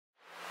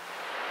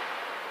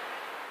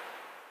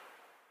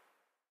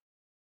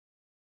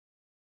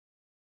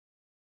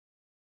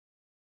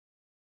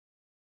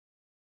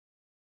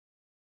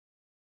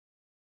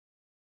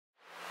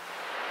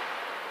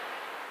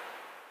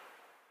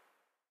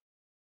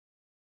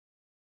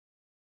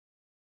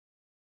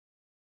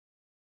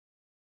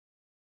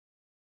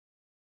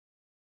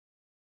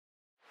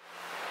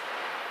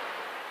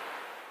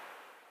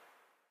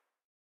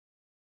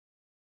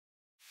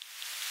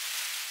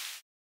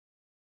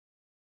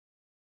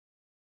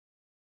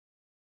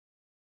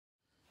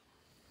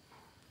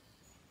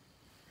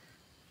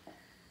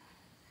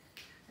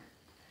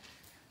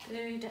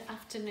Good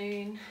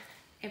afternoon,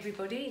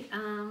 everybody.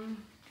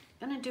 I'm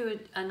going to do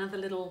another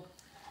little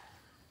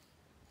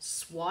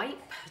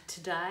swipe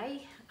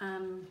today.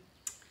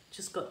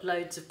 Just got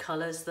loads of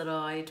colours that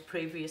I'd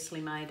previously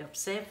made up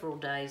several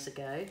days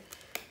ago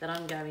that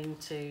I'm going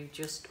to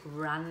just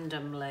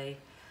randomly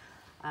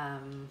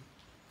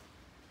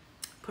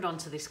put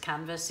onto this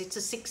canvas. It's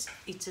a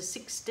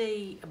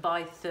 60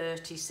 by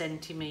 30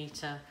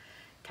 centimetre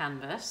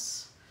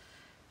canvas.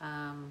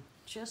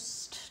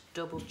 Just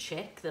double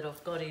check that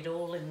I've got it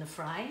all in the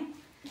frame,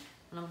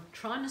 and I'm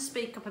trying to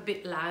speak up a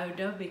bit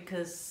louder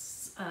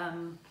because I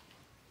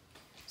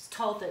was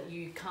told that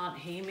you can't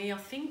hear me. I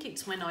think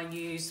it's when I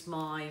use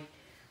my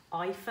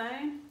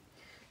iPhone.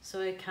 So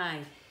okay,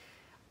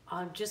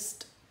 I'm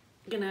just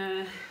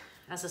gonna,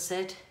 as I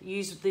said,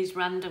 use these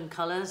random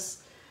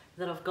colours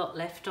that I've got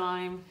left.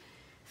 I'm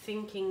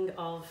thinking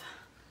of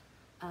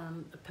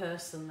a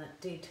person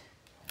that did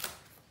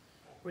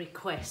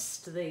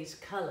request these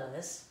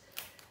colours.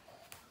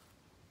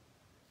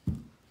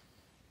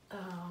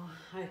 Oh,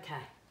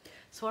 okay.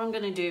 So what I'm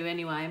going to do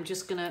anyway, I'm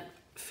just going to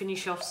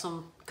finish off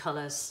some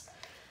colours.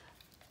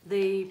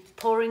 The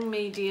pouring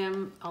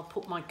medium, I'll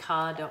put my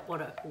card up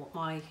what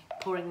my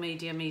pouring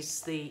medium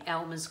is. The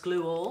Elmer's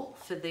Glue All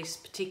for this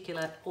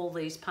particular, all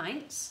these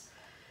paints.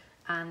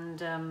 And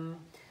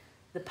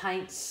the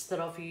paints that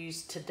I've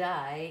used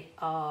today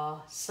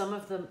are, some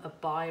of them are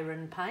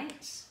Byron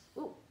paints.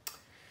 Ooh.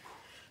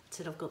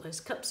 Said I've got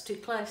those cups too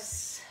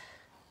close.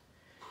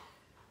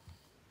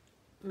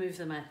 Move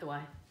them out the way.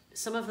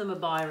 Some of them are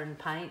Byron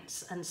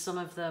paints and some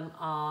of them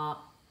are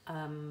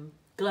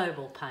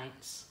global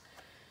paints.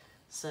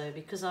 So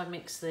because I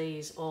mixed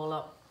these all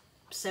up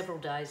several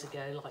days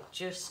ago, like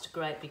just a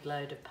great big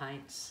load of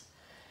paints,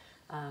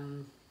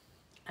 and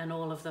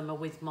all of them are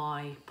with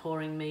my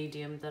pouring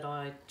medium that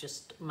I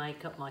just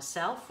make up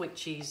myself,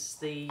 which is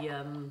the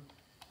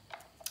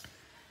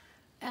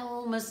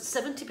Elmer's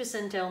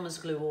 70% Elmer's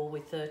Glue All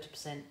with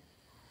 30%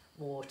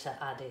 water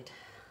added.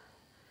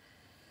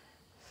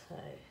 So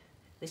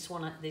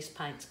this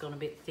paint's gone a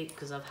bit thick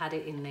because I've had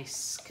it in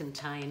this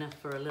container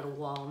for a little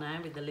while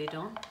now with the lid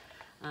on.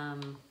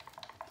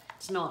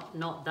 It's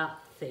not that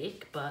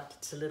thick, but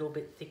it's a little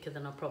bit thicker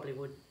than I probably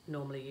would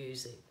normally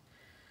use it.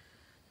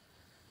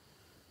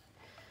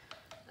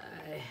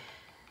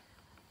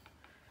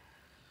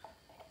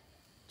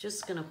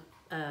 Just gonna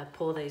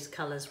pour these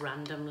colours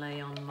randomly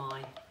on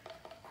my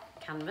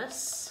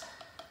canvas.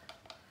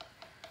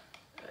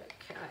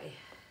 Okay.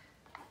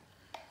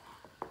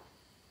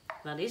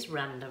 That is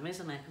random,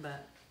 isn't it?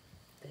 But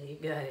there you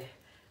go.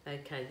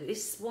 Okay,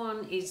 this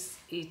one is,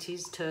 it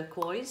is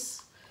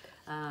turquoise.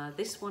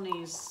 This one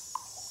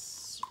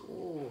is,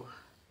 ooh,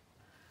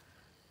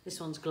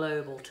 this one's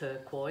global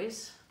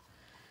turquoise.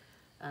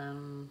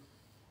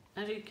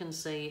 As you can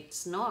see,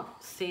 it's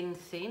not thin,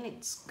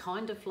 it's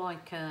kind of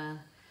like a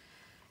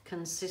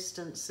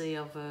consistency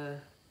of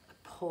a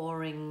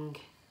pouring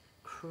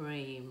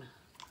cream.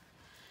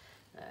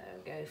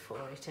 Go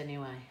for it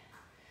anyway.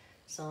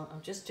 So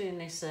I'm just doing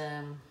this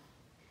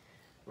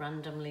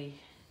randomly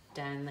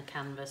down the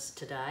canvas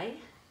today.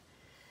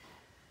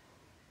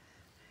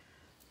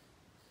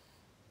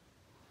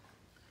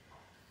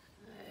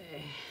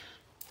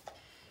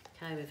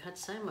 Okay, we've had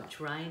so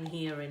much rain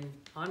here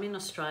I'm in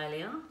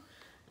Australia,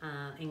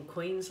 in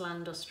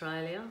Queensland,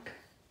 Australia.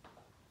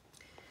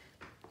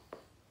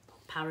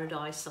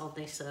 Paradise on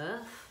this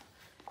earth,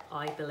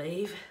 I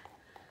believe.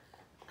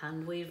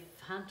 And we've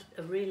had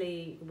a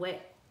really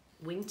wet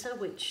winter,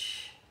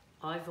 which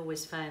I've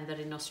always found that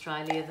in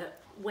Australia the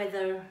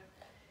weather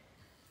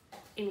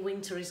in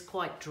winter is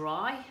quite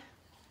dry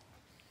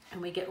and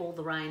we get all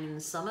the rain in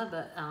the summer,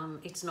 but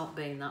it's not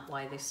been that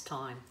way this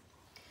time.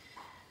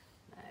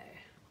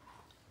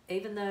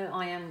 Even though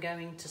I am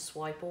going to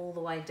swipe all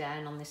the way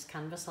down on this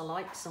canvas, I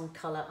like some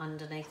colour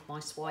underneath my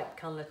swipe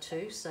colour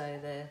too, so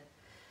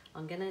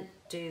I'm going to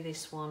do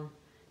this one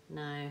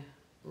now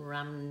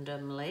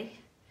randomly.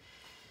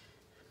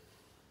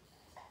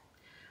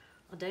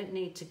 I don't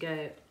need to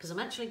go, because I'm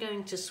actually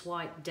going to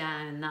swipe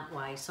down that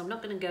way, so I'm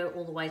not going to go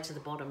all the way to the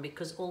bottom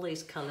because all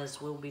these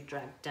colours will be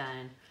dragged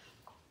down.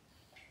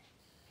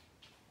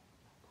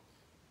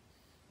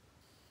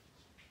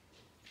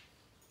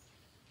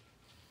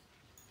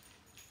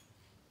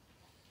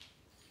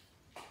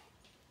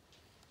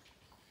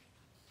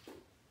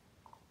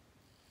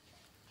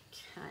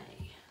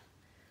 Okay.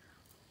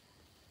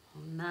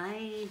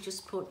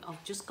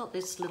 I've just got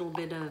this little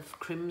bit of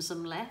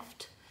crimson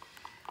left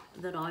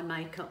that I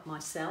make up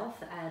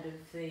myself out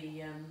of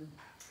the,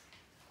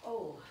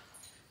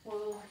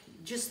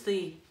 just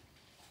the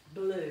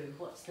blue.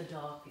 What's the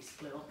darkest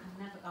blue? I can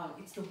never,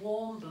 it's the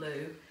warm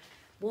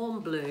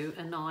blue,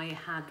 and I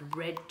had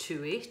red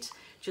to it,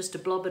 just a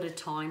blob at a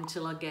time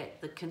till I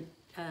get the,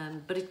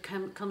 but it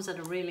comes at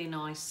a really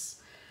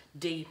nice,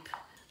 deep,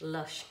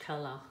 lush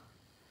colour.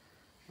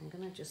 I'm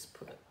gonna just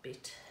put a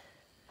bit.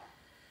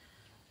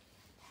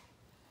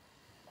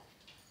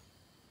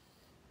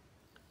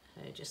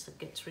 So just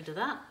gets rid of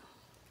that.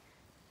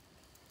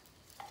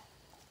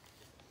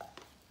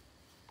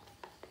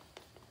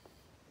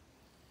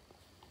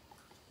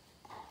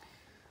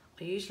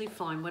 I usually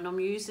find when I'm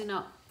using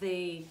up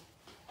the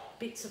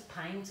bits of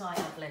paint I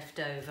have left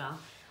over,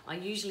 I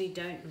usually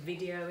don't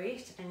video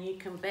it, and you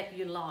can bet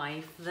your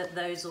life that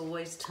those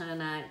always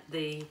turn out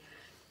the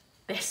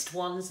best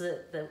ones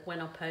that when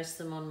I post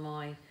them on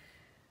my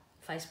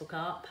Facebook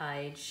art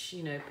page,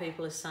 you know,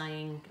 people are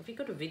saying, have you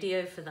got a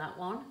video for that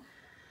one?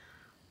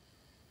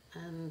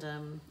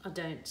 And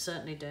I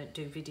certainly don't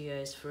do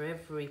videos for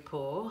every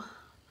pour,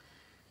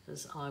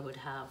 as I would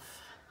have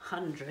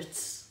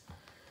hundreds.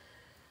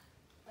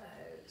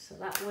 So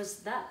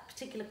that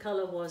particular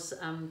colour was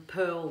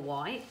pearl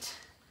white,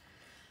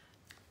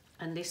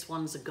 and this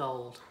one's a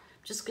gold.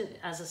 Just gonna,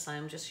 as I say,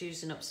 I'm just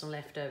using up some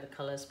leftover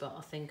colours, but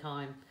I think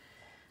I'm,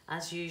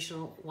 as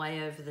usual,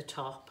 way over the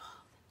top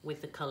with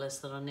the colours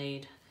that I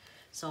need.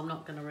 So I'm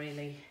not going to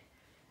really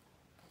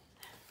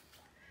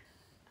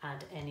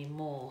add any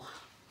more.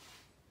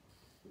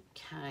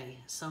 Okay,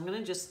 so I'm going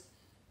to just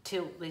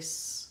tilt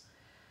this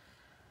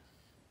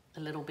a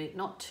little bit,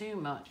 not too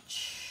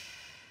much.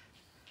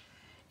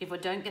 If I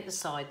don't get the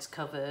sides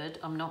covered,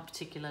 I'm not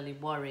particularly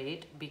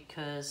worried,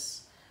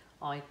 because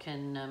I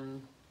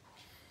can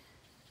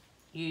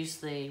use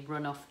the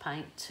runoff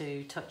paint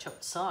to touch up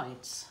the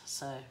sides,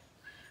 so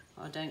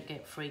I don't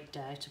get freaked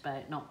out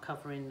about not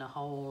covering the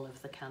whole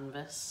of the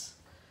canvas.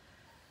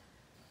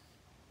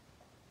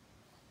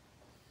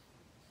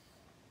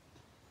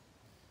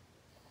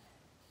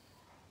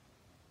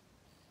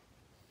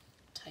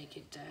 Take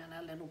it down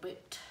a little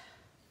bit.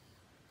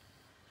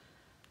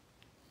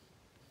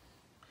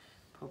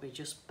 Probably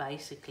just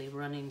basically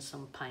running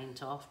some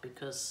paint off,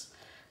 because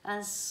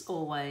as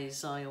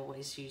always, I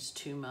always use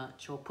too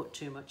much or put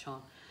too much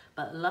on.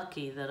 But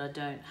lucky that I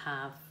don't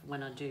have,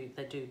 when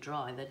they do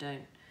dry, they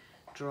don't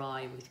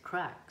dry with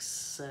cracks.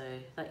 So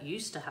that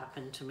used to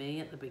happen to me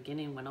at the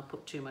beginning when I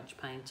put too much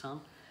paint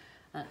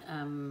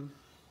on.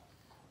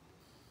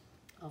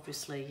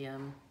 Obviously,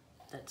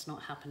 that's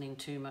not happening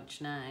too much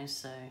now,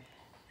 so.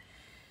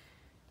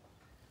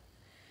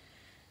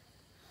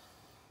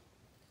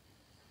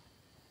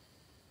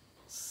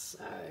 So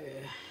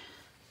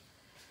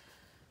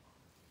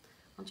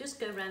I'll just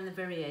go around the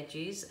very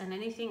edges, and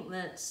anything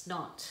that's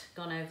not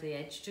gone over the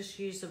edge, just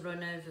use the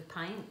run over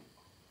paint.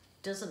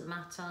 Doesn't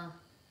matter,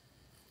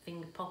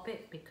 finger pop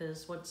it,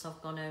 because once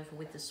I've gone over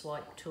with the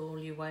swipe tool,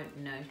 you won't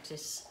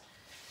notice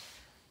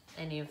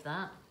any of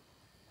that.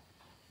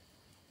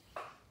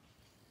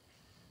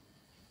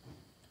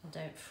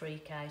 Don't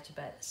freak out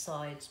about the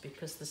sides,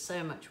 because there's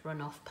so much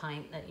runoff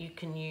paint that you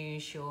can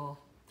use your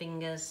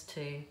fingers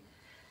to.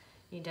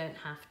 You don't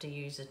have to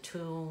use a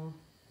tool.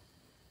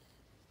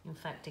 In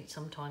fact, it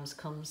sometimes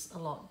comes a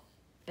lot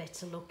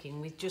better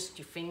looking with just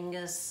your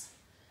fingers.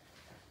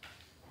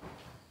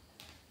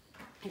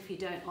 If you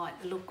don't like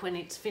the look when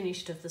it's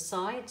finished of the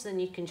sides, then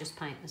you can just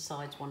paint the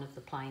sides one of the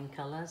plain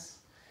colours.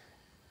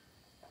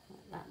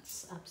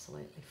 That's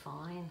absolutely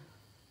fine.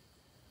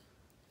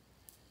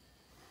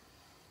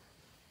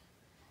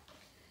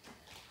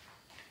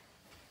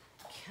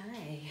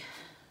 Okay.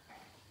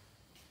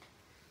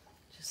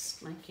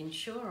 Just making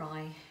sure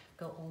I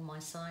got all my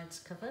sides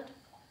covered.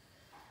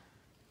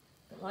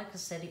 But like I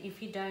said, if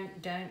you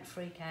don't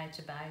freak out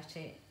about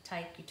it.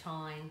 Take your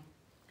time,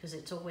 because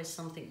it's always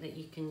something that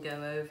you can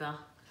go over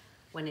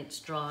when it's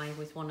dry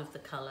with one of the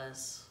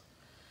colours.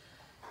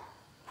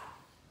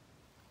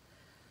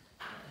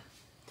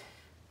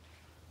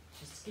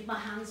 Just give my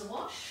hands a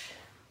wash.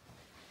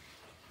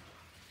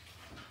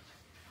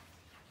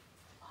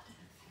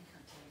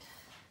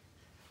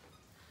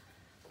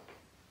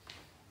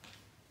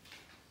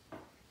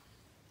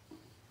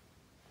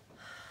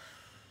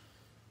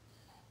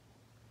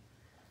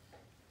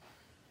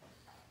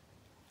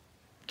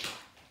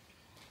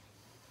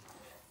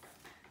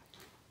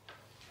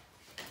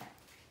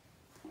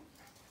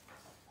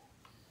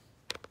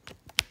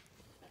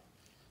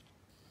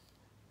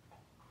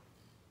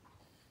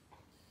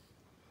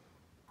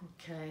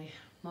 Okay,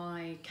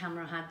 my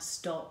camera had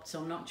stopped, so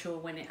I'm not sure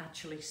when it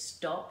actually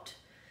stopped.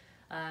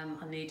 I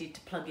needed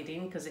to plug it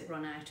in because it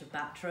ran out of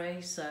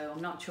battery, so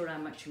I'm not sure how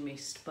much you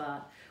missed,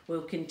 but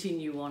we'll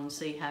continue on,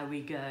 see how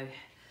we go.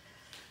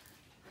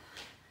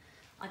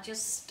 I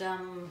just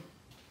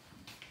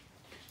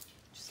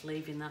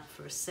leaving that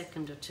for a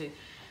second or two.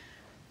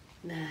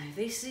 Now,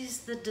 this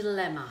is the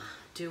dilemma.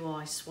 Do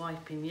I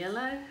swipe in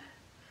yellow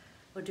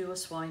or do I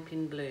swipe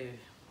in blue?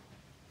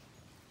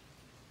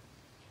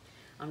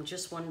 I'm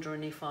just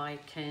wondering if I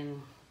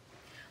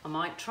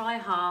might try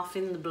half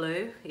in the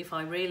blue. If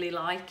I really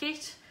like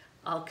it,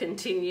 I'll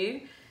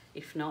continue.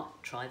 If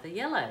not, try the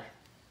yellow.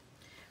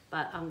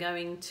 But I'm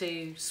going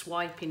to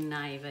swipe in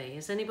navy.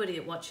 As anybody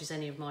that watches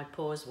any of my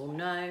pours will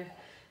know,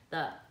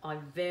 that I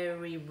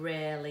very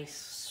rarely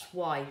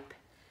swipe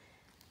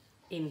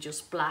in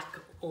just black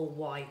or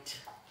white.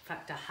 In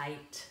fact, I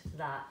hate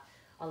that.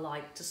 I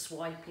like to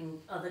swipe in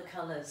other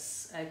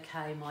colours.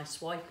 Okay, my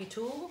swipey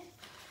tool.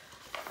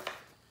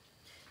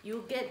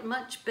 You'll get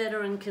much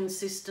better and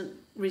consistent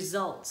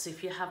results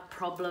if you have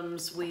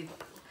problems with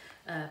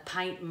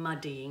paint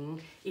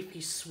muddying if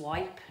you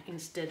swipe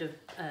instead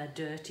of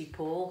dirty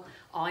pour,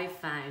 I've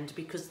found,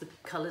 because the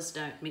colours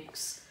don't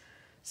mix,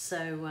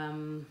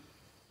 so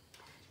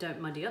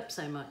don't muddy up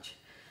so much.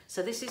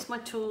 So this is my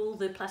tool,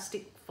 the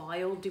plastic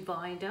file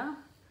divider.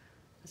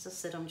 As I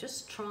said, I'm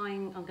just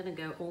trying, I'm going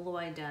to go all the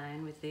way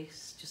down with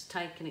this, just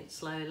taking it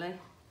slowly.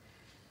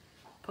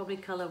 Probably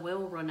colour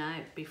will run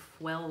out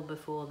well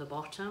before the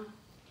bottom,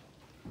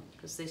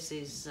 because this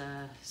is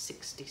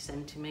 60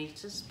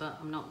 centimetres, but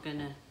I'm not going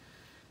to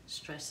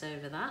stress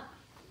over that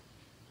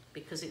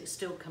because it will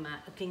still come out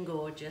looking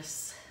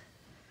gorgeous.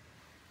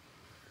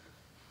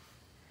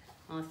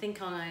 I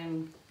think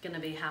I'm going to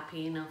be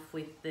happy enough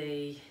with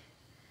the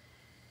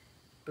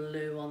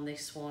blue on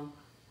this one.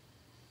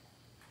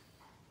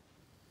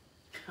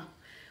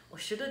 Or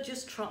should I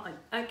just try?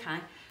 Okay,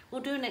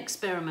 we'll do an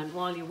experiment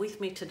while you're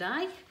with me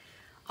today.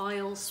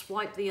 I'll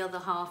swipe the other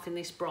half in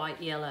this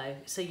bright yellow,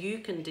 so you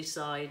can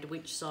decide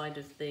which side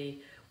of the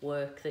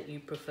work that you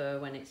prefer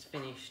when it's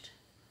finished.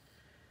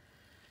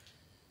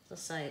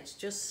 As I say, it's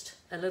just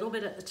a little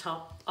bit at the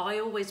top. I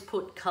always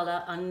put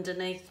colour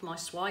underneath my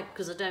swipe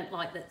because I don't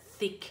like that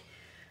thick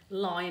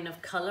line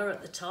of colour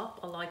at the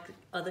top. I like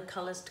other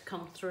colours to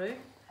come through.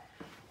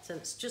 So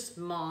it's just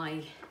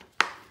my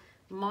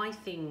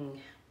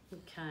thing.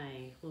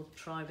 Okay, we'll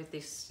try with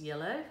this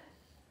yellow.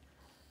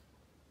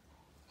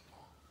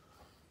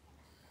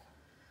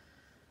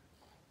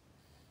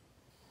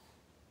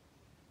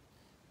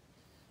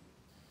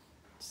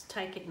 Just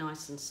take it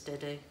nice and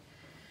steady.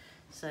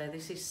 So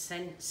this is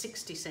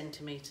 60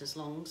 centimetres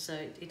long, so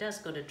it has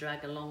got to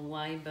drag a long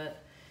way,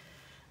 but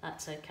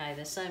that's okay.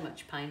 There's so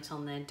much paint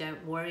on there.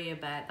 Don't worry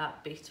about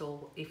that bit,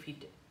 or if you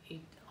do,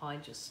 I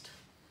just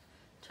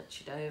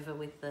touch it over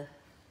with the,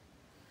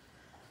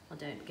 I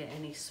don't get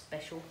any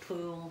special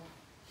tool.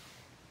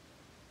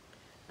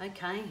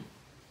 Okay.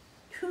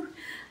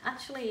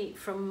 Actually,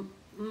 from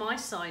my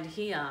side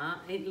here,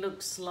 it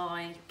looks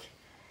like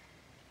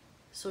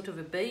sort of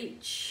a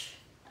beach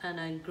and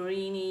a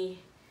greeny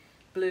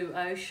blue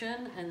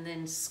ocean and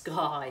then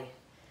sky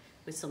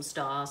with some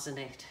stars in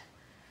it.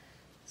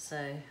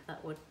 So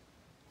that would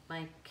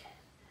make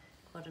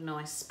quite a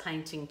nice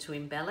painting to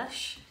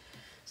embellish.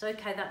 So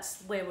okay,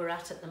 that's where we're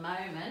at the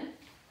moment.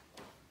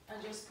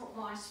 I just put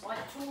my swipe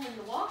tool in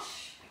the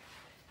wash,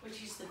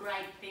 which is the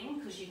great thing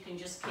because you can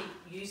just keep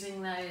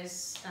using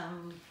those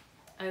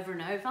over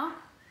and over.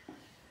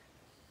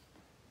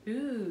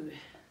 Ooh,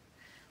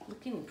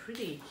 looking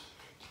pretty.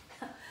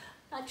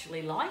 I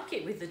actually like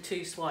it with the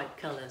two swipe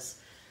colours.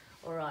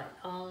 All right,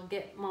 I'll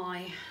get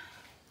my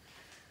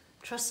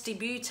trusty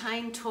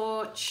butane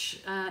torch.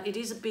 It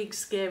is a big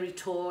scary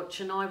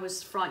torch and I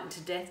was frightened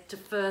to death to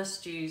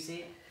first use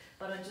it,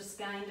 but I just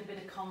gained a bit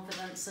of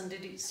confidence and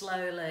did it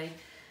slowly.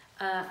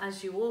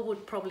 As you all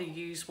would probably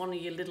use one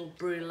of your little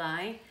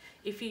brulee.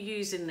 If you're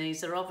using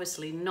these, they're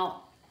obviously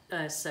not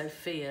so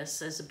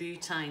fierce as a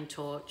butane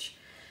torch,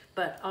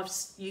 but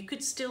you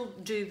could still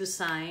do the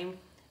same.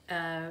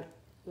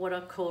 What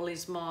I call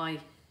is my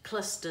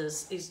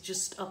clusters is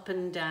just up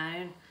and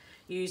down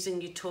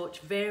using your torch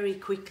very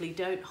quickly.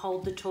 Don't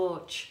hold the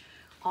torch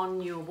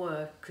on your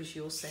work because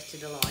you'll set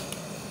it alight.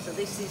 So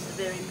this is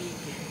a very big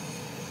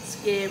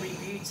scary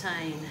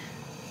butane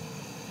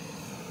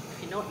if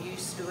you're not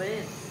used to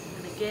it.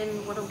 And again,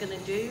 what I'm going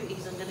to do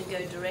is I'm going to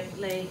go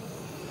directly.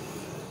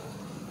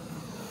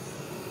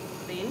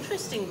 It'll be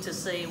interesting to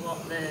see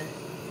what the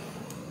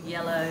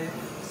yellow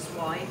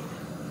swipe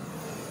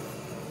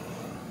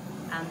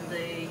and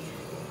the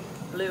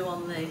blue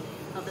on the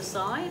other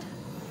side.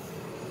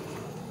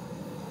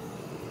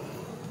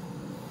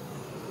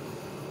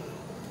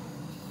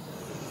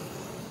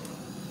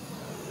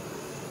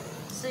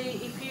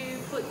 See, if you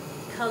put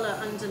colour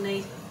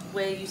underneath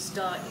where you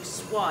start your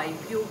swipe,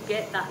 you'll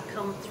get that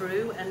come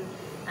through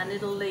and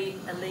it'll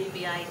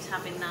alleviate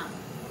having that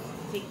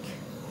thick,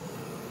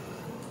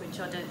 which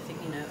I don't think,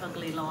 you know,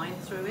 ugly line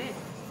through it.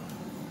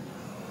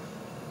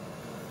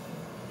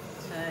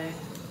 So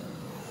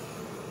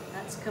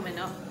that's coming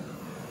up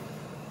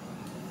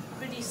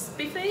pretty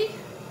spiffy.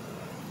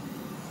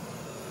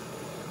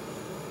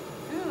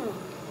 Ooh.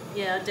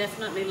 Yeah, I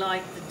definitely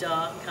like the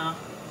darker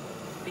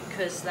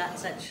because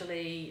that's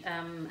actually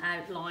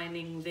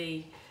outlining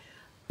the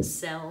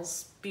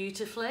cells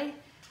beautifully.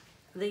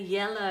 The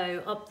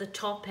yellow up the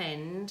top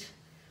end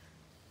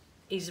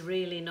is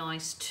really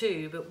nice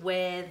too, but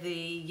where the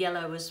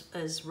yellow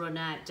has run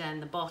out down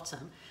the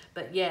bottom.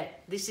 But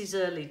yet, this is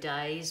early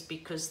days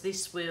because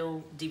this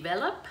will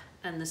develop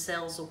and the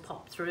cells will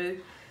pop through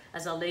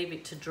as I leave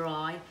it to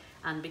dry.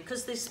 And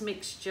because this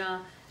mixture,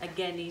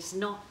 again, is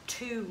not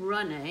too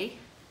runny,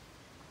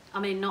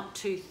 not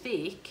too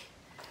thick,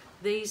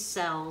 these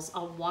cells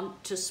I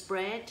want to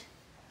spread.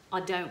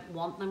 I don't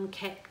want them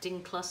kept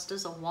in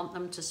clusters. I want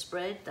them to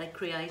spread. They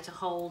create a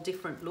whole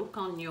different look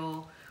on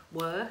your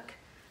work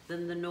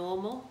than the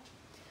normal.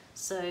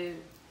 So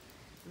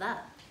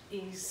that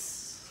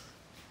is,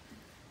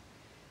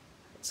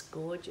 it's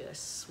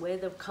gorgeous. Where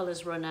the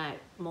colours run out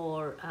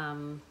more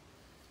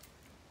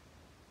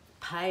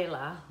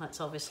paler. That's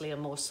obviously a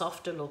more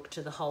softer look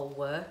to the whole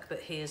work, but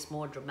here's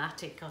more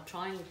dramatic. I'll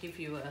try and give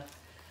you a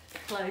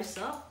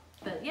close-up,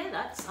 but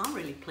yeah, I'm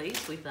really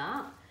pleased with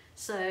that.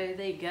 So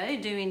there you go,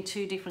 doing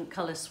 2 different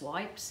colour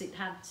swipes, it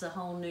adds a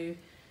whole new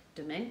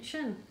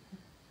dimension.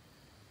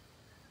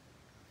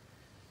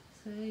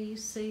 So you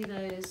see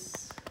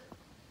those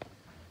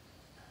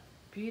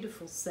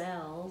beautiful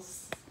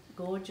cells,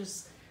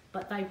 gorgeous,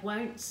 but they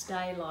won't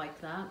stay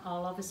like that.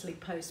 I'll obviously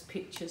post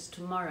pictures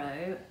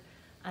tomorrow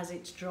as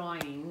it's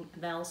drying.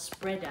 They'll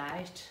spread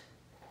out.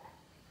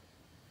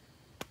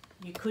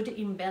 You could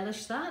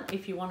embellish that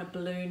if you want to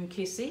balloon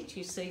kiss it.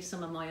 You see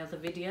some of my other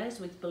videos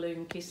with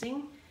balloon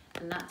kissing,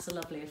 and that's a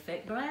lovely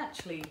effect. But I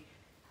actually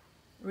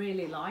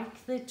really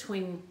like the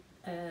twin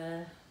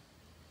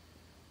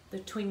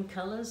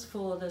colours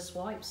for the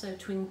swipe. So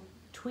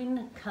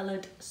twin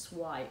coloured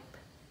swipe.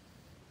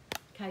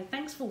 Okay,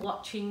 thanks for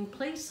watching.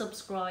 Please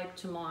subscribe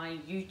to my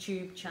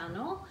YouTube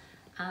channel.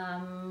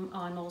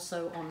 I'm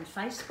also on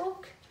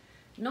Facebook,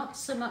 not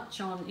so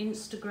much on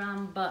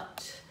Instagram,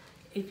 but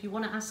if you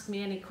want to ask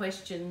me any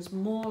questions,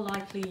 more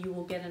likely you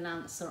will get an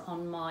answer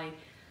on my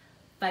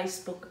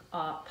Facebook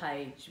art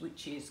page,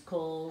 which is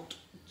called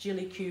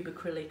Gilly Cube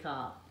Acrylic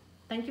Art.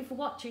 Thank you for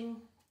watching.